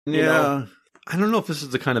You know? I don't know if this is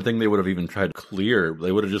the kind of thing they would have even tried to clear.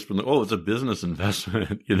 They would have just been like, oh, it's a business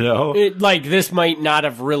investment, you know? This might not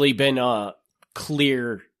have really been a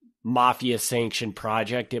clear Mafia sanctioned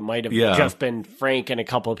project. It might have just been Frank and a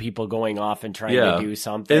couple of people going off and trying to do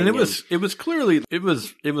something. And it was clearly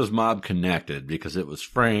mob connected, because it was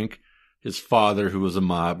Frank, his father, who was a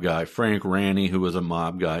mob guy, Frank Ranny, who was a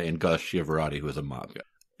mob guy, and Gus Chiavarati, who was a mob guy.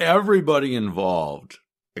 Everybody involved,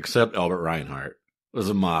 except Albert Reinhardt, was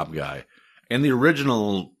a mob guy. And the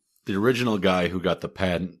original guy who got the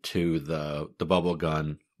patent to the bubble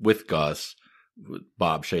gun with Gus,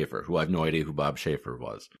 Bob Schaefer, who I have no idea who Bob Schaefer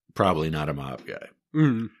was. Probably not a mob guy.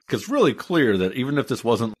 Because it's really clear that even if this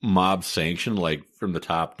wasn't mob sanctioned, like from the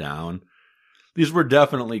top down, these were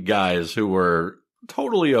definitely guys who were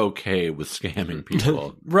totally okay with scamming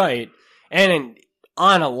people. Right. And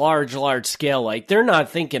on a large scale, like, they're not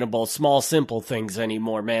thinking about small, simple things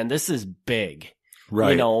anymore, man. This is big.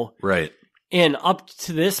 Right. You know? Right. And up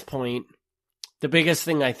to this point, the biggest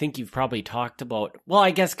thing I think you've probably talked about, well,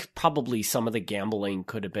 I guess probably some of the gambling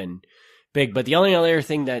could have been big, but the only other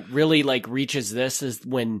thing that really like reaches this is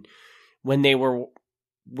when they were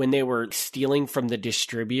stealing from the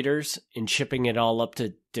distributors and shipping it all up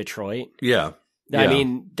to Detroit. Yeah. I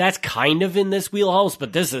mean, that's kind of in this wheelhouse,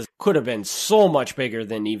 but could have been so much bigger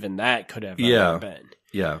than even that could have ever been.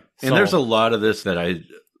 Yeah. And there's a lot of this that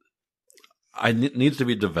I needs to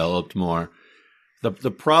be developed more.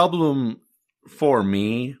 The problem for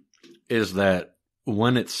me is that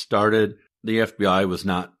when it started, the FBI was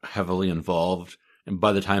not heavily involved. And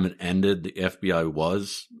by the time it ended, the FBI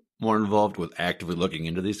was more involved with actively looking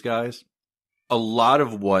into these guys. A lot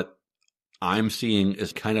of what I'm seeing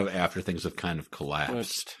is kind of after things have kind of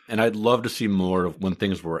collapsed. And I'd love to see more of when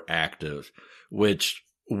things were active, which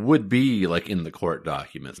would be like in the court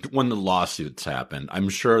documents. When the lawsuits happened, I'm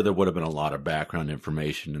sure there would have been a lot of background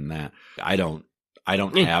information in that. I don't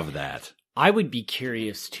have that. I would be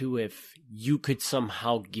curious too if you could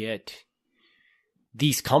somehow get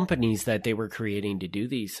these companies that they were creating to do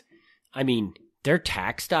these. I mean, their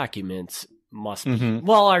tax documents must be.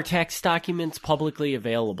 Well, are tax documents publicly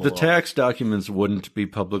available? The tax documents wouldn't be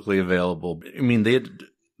publicly available. I mean,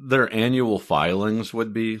 their annual filings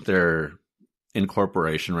would be, their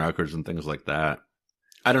incorporation records and things like that.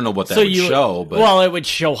 I don't know what that would show, but well, it would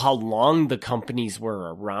show how long the companies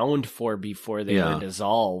were around for before they were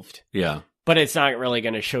dissolved. Yeah. But it's not really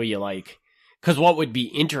going to show you, like, because what would be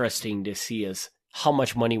interesting to see is how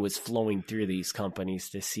much money was flowing through these companies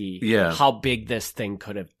to see how big this thing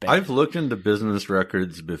could have been. I've looked into business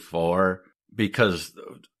records before, because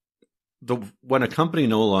when a company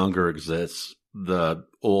no longer exists, the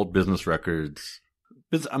old business records,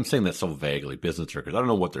 I'm saying that so vaguely, business records, I don't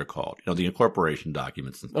know what they're called. You know, the incorporation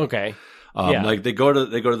documents and stuff. Okay. Like they go to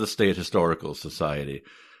the State Historical Society.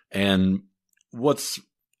 And what's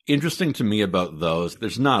interesting to me about those,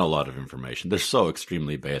 there's not a lot of information. They're so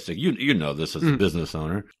extremely basic. You know this as a business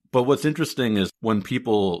owner. But what's interesting is when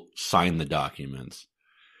people sign the documents.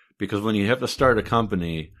 Because when you have to start a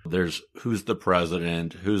company, there's who's the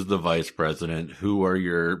president, who's the vice president, who are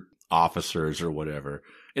your officers or whatever.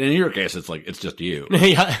 And in your case, it's like, it's just you.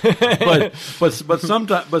 Yeah. but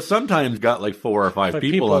sometimes got like 4 or 5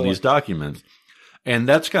 people on these documents. And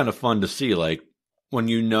that's kind of fun to see. Like, when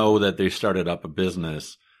you know that they started up a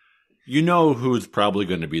business, you know who's probably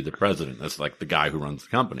going to be the president. That's like the guy who runs the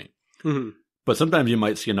company. Mm-hmm. But sometimes you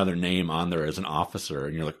might see another name on there as an officer,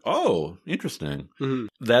 and you're like, oh, interesting. Mm-hmm.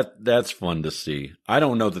 That's fun to see. I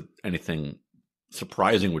don't know that anything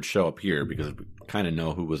surprising would show up here, because we kind of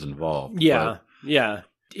know who was involved. Yeah, yeah.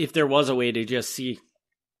 If there was a way to just see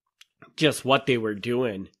just what they were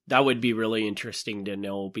doing, that would be really interesting to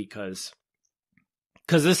know, because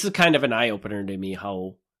this is kind of an eye-opener to me,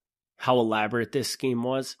 how elaborate this scheme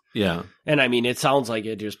was. Yeah. And I mean, it sounds like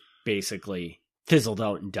it just basically fizzled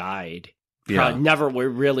out and died. Yeah. Never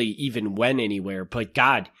really even went anywhere. But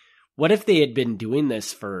God, what if they had been doing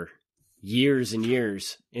this for years and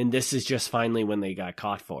years, and this is just finally when they got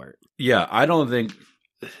caught for it? Yeah, I don't think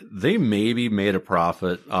they maybe made a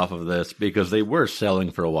profit off of this, because they were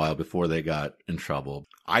selling for a while before they got in trouble.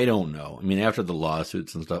 I don't know. I mean, after the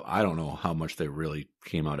lawsuits and stuff, I don't know how much they really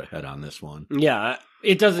came out ahead on this one. Yeah,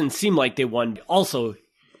 it doesn't seem like they won. Also,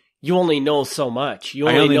 you only know so much. I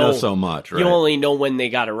only know so much, right? You only know when they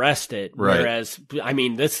got arrested. Right. Whereas, I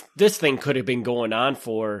mean, this thing could have been going on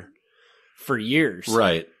for years.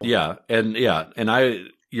 Right. Yeah. And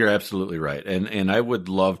you're absolutely right. And I would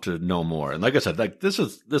love to know more. And like I said, like this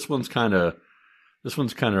one's kind of,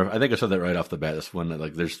 I think I said that right off the bat. This one,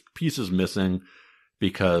 like, there's pieces missing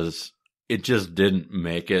because it just didn't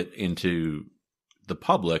make it into the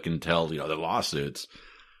public until, the lawsuits.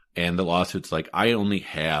 And the lawsuit's like, I only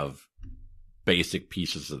have basic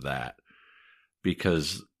pieces of that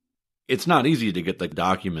because it's not easy to get the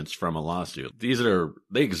documents from a lawsuit.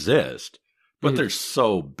 They exist, but they're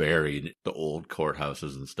so buried, the old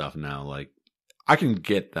courthouses and stuff now. Like, I can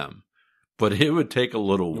get them, but it would take a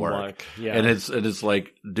little work. Yeah. And it's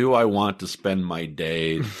like, do I want to spend my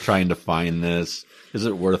day trying to find this? Is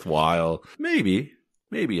it worthwhile? Maybe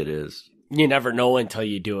it is. You never know until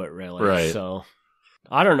you do it, really. Right. So,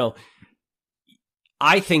 I don't know.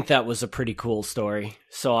 I think that was a pretty cool story.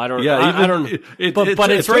 So I don't. Yeah, I don't. But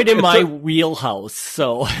it's right in my wheelhouse.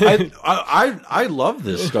 So I love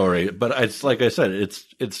this story, but it's like I said,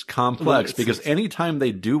 it's complex because anytime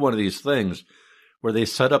they do one of these things where they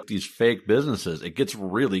set up these fake businesses, it gets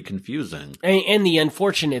really confusing. And the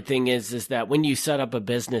unfortunate thing is that when you set up a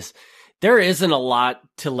business, there isn't a lot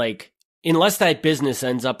to like. Unless that business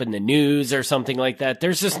ends up in the news or something like that,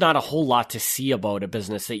 there's just not a whole lot to see about a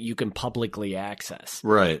business that you can publicly access.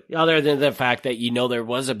 Right. Other than the fact that you know there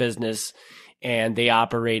was a business and they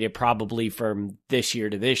operated probably from this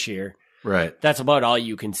year to this year. Right. That's about all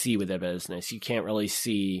you can see with a business. You can't really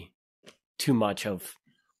see too much of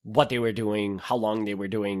what they were doing, how long they were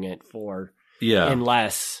doing it for. Yeah.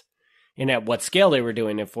 And at what scale they were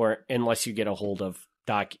doing it for, unless you get a hold of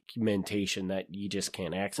documentation that you just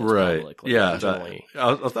can't access publicly. Yeah,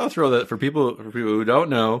 I'll throw that for people who don't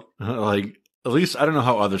know. Like, at least I don't know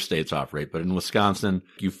how other states operate, but in Wisconsin,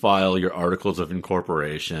 you file your articles of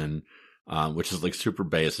incorporation, which is like super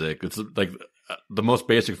basic. It's like the most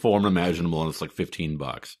basic form imaginable, and it's like $15.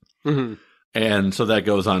 Mm-hmm. And so that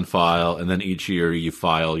goes on file, and then each year you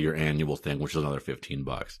file your annual thing, which is another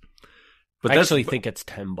 $15. But I actually think it's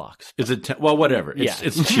 $10. Is it 10? Well, whatever. It's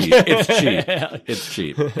cheap. It's cheap. It's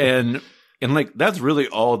cheap. And like, that's really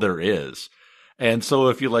all there is. And so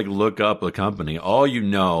if you like look up a company, all you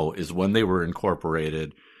know is when they were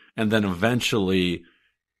incorporated, and then eventually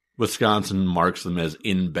Wisconsin marks them as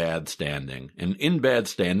in bad standing. And in bad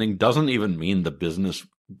standing doesn't even mean the business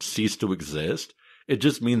ceased to exist. It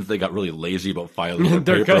just means they got really lazy about filing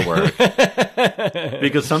their paperwork.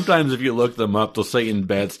 Because sometimes if you look them up, they'll say in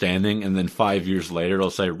bad standing, and then 5 years later, it'll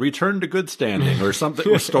say return to good standing or something,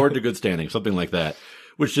 restored to good standing, something like that.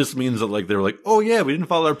 Which just means that like they're like, oh yeah, we didn't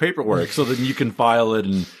file our paperwork, so then you can file it,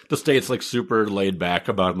 and the state's like super laid back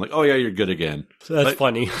about it. I'm like, oh yeah, you're good again. So that's like,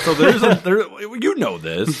 funny. So you know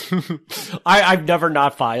this. I've never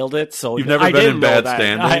not filed it, so you've never been in bad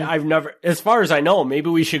standing. I've never, as far as I know. Maybe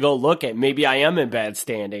we should go look at. Maybe I am in bad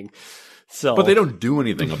standing. So, but they don't do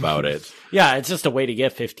anything about it. Yeah, it's just a way to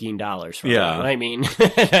get $15 from yeah. them. I mean,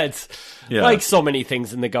 it's like so many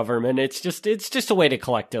things in the government. It's just a way to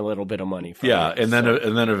collect a little bit of money from it. And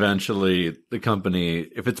then eventually the company,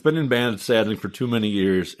 if it's been in bad standing for too many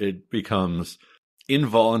years, it becomes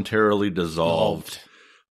involuntarily dissolved.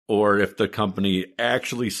 Or if the company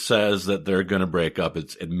actually says that they're going to break up,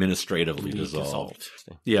 it's administratively dissolved.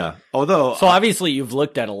 Yeah. Although, so obviously you've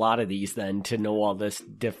looked at a lot of these then to know all this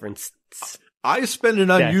difference. I spend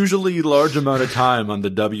an unusually large amount of time on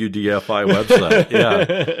the WDFI website.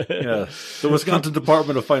 Yeah. The Wisconsin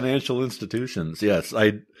Department of Financial Institutions. Yes.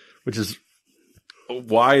 Which is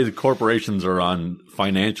why the corporations are on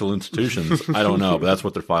financial institutions. I don't know, but that's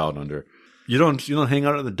what they're filed under. You don't hang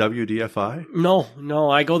out at the WDFI? No,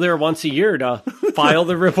 I go there once a year to file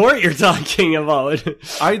the report you're talking about.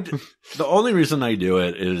 The only reason I do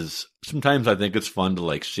it is sometimes I think it's fun to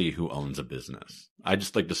like see who owns a business. I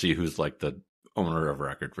just like to see who's like the owner of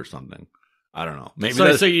record for something. I don't know. Maybe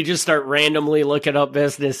so you just start randomly looking up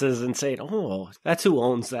businesses and saying, "Oh, that's who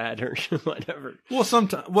owns that," or whatever.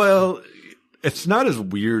 Well, it's not as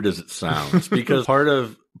weird as it sounds because part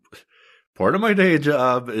of my day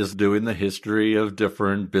job is doing the history of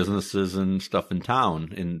different businesses and stuff in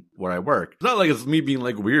town in where I work. It's not like it's me being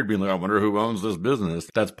like weird, being like, I wonder who owns this business.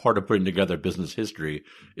 That's part of putting together business history,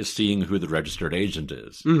 is seeing who the registered agent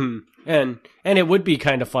is. Mm-hmm. And it would be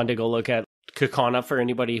kind of fun to go look at Kaukauna for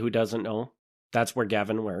anybody who doesn't know. That's where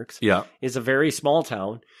Gavin works. Yeah. It's a very small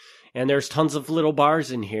town, and there's tons of little bars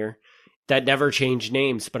in here that never change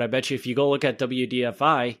names. But I bet you if you go look at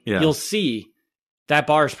WDFI, you'll see that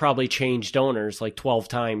bar's probably changed owners like 12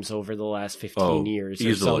 times over the last 15 years or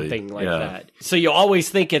easily. Something like that. So you always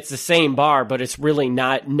think it's the same bar, but it's really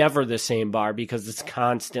never the same bar because it's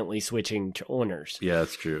constantly switching to owners. Yeah,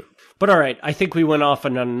 that's true. But all right, I think we went off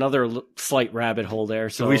on another slight rabbit hole there.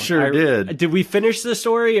 So we sure did. Did we finish the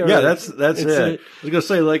story? Or yeah, that's it. I was going to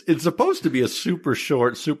say, like, it's supposed to be a super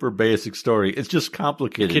short, super basic story. It's just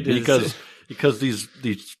complicated because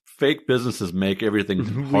these fake businesses make everything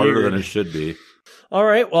harder than it should be. All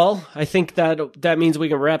right, well, I think that means we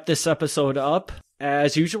can wrap this episode up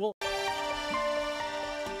as usual.